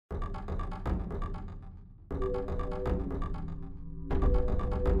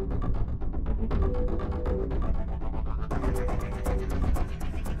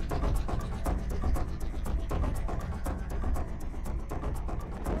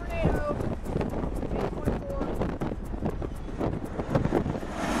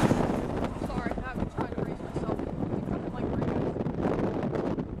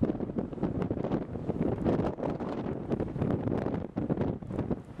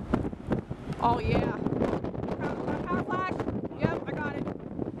Oh yeah. Power flash? Yep, I got it.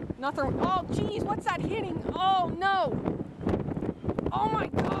 Nothing. Oh geez, what's that hitting? Oh no. Oh my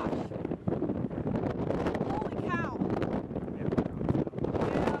gosh. Holy cow.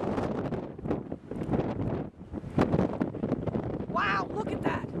 Yeah. Wow, look at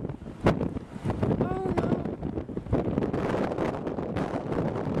that. Oh no.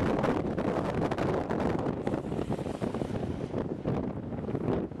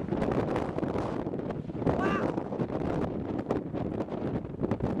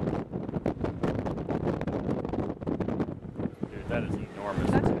 That is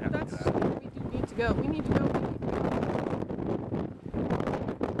enormous. That's we do need to go. We need to go.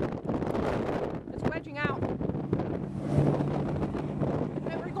 It's wedging out.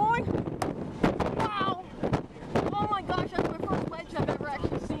 Okay, we're going. Wow! Oh my gosh, that's my first wedge I've ever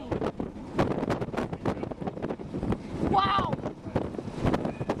actually seen. Wow!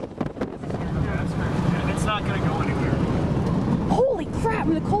 It's not going to go anywhere. Holy crap,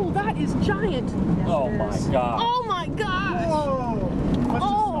 Nicole, that is giant. Yes, oh my god. Oh my gosh! Whoa!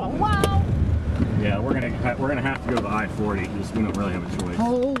 Oh wow! Yeah, we're gonna have to go to the I-40. Just we don't really have a choice.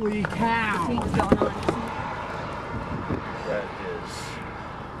 Holy cow! That is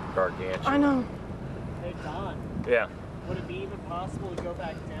gargantuan. I know. Hey Don. Yeah. Would it be even possible to go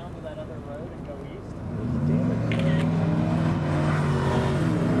back down to that other road and go east? Damn it.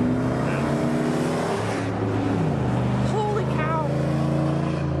 Holy cow!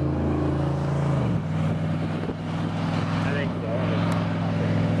 I think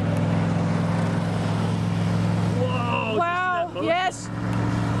whoa! Wow! Yes.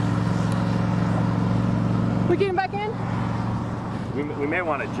 We getting back in? We may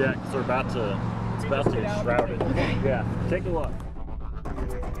want to jet because we're about to. It's about to get shrouded. Okay. Yeah. Take a look.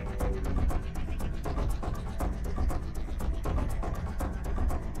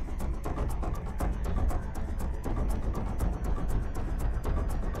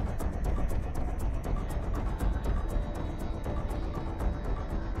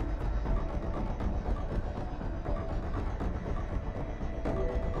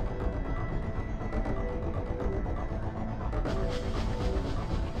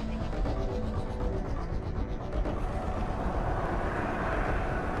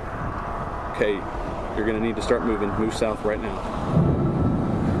 Okay, you're going to need to start moving. Move south right now.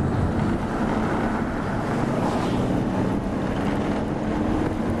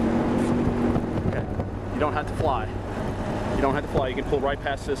 Okay. You don't have to fly. You don't have to fly. You can pull right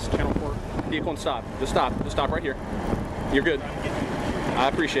past this channel 4 vehicle and stop. Just stop. Just stop right here. You're good. I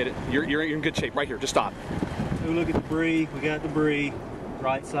appreciate it. You're in good shape right here. Just stop. Oh, look at the debris. We got debris.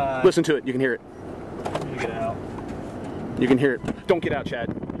 Right side. Listen to it. You can hear it. Get out. You can hear it. Don't get out, Chad.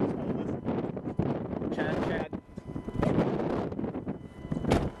 Chad.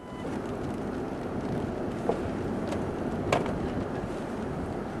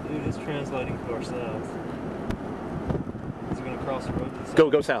 Dude, it's translating to our south. Is it going to cross the road?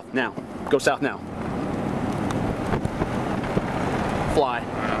 Go south now. Go south now. Fly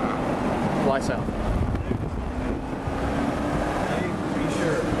south. Hey, are you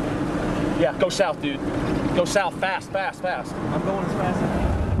sure? Yeah, go south, dude. Go south, fast. I'm going as fast as I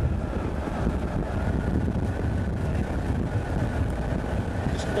can.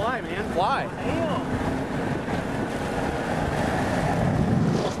 Just fly, man. Fly. Damn.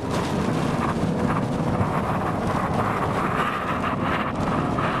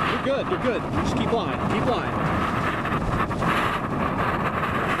 You're good. Just keep flying. Keep flying.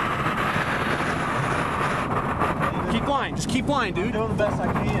 Keep flying. Just keep flying, dude. I'm doing the best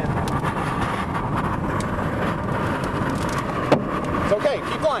I can. It's okay.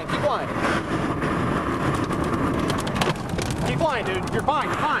 Keep flying. Keep flying. Keep flying, dude. You're fine.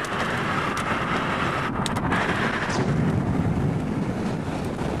 You're fine.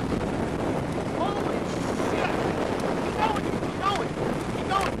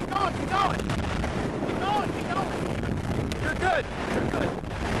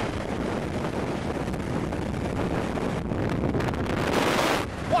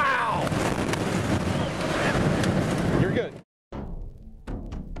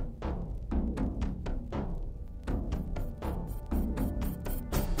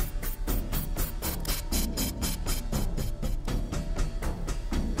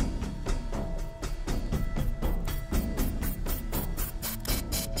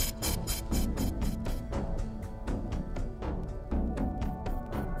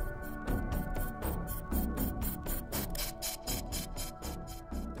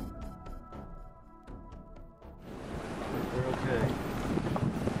 Okay.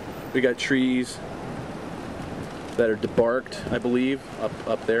 We got trees that are debarked, I believe,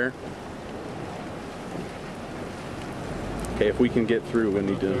 up there. Okay, if we can get through, we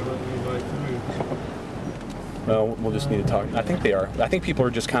need to. Well, we'll just need to talk. I think they are. I think people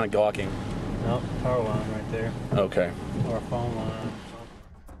are just kind of gawking. Nope, power line right there. Okay. Or a phone line.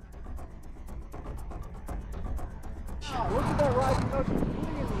 Oh, look at that rising ocean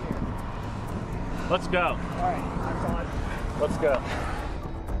feeling in the air. Let's go. All right, that's on. Let's go.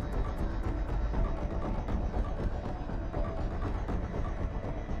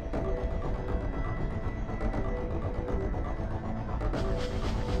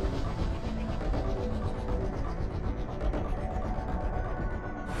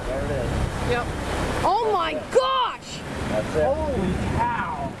 There it is. Yep. Oh my gosh! That's it. Holy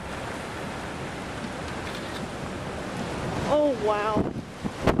cow! Oh wow!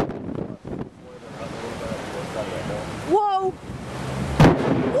 Whoa!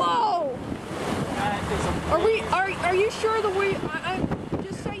 Whoa! Are you sure that I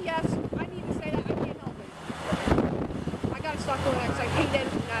just say yes? I need to say that. I can't help it. I gotta stop doing that because I hate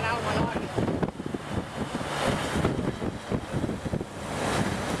editing that out of my audio.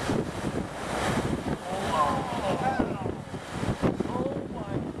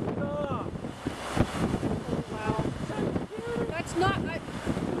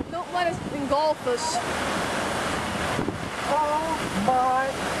 Engulf us. Oh my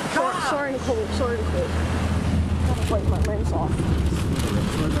God! Sorry, Nicole. Sorry, Nicole. Gotta wipe my lens off.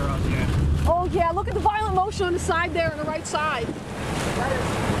 Oh yeah, look at the violent motion on the side there, on the right side.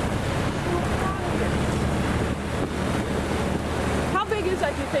 How big is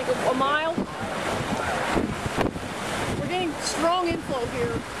that, do you think? A mile? We're getting strong inflow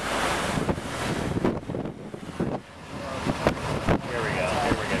here.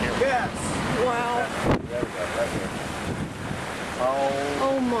 Wow. There we go, right here.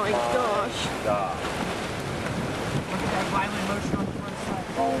 Oh my gosh. God. Look at that violent motion on the front side.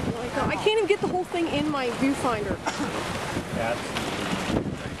 Oh my god. I can't even get the whole thing in my viewfinder.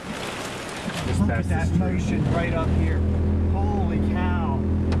 Look at that motion right up here. Holy cow.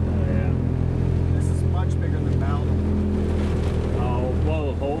 Yeah. This is much bigger than mountain. Oh,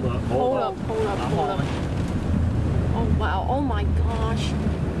 whoa, hold up. Hold up. Oh wow. Oh my gosh.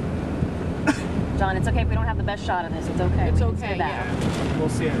 John, it's okay if we don't have the best shot of this. It's okay. It's We can see okay, that. yeah. We'll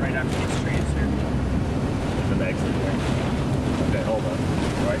see it right after these trees here. The next one there. Okay, hold up.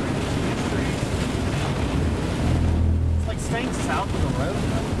 Right here. These trees. It's like staying south of the road.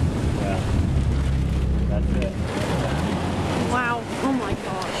 Yeah. That's it. Wow. Oh my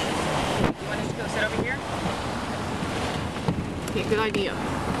gosh. You want us to go sit over here? Okay, good idea.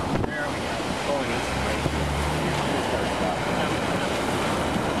 There we go. Going this way.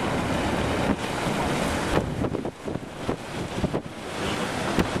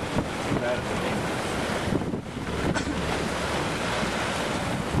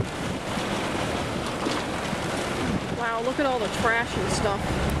 Wow, look at all the trash and stuff.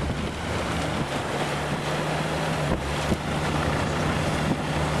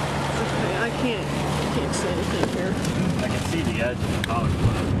 Okay, I can't see anything here. I can see the edge of the college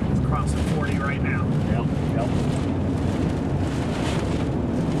club. It's crossing 40 right now. Yep.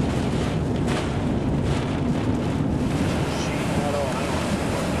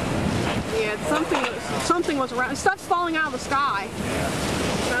 Yeah, something was around. Stuff's falling out of the sky.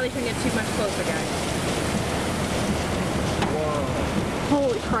 Probably shouldn't get too much closer, guys.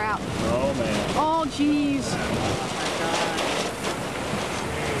 Holy crap. Oh man. Oh geez.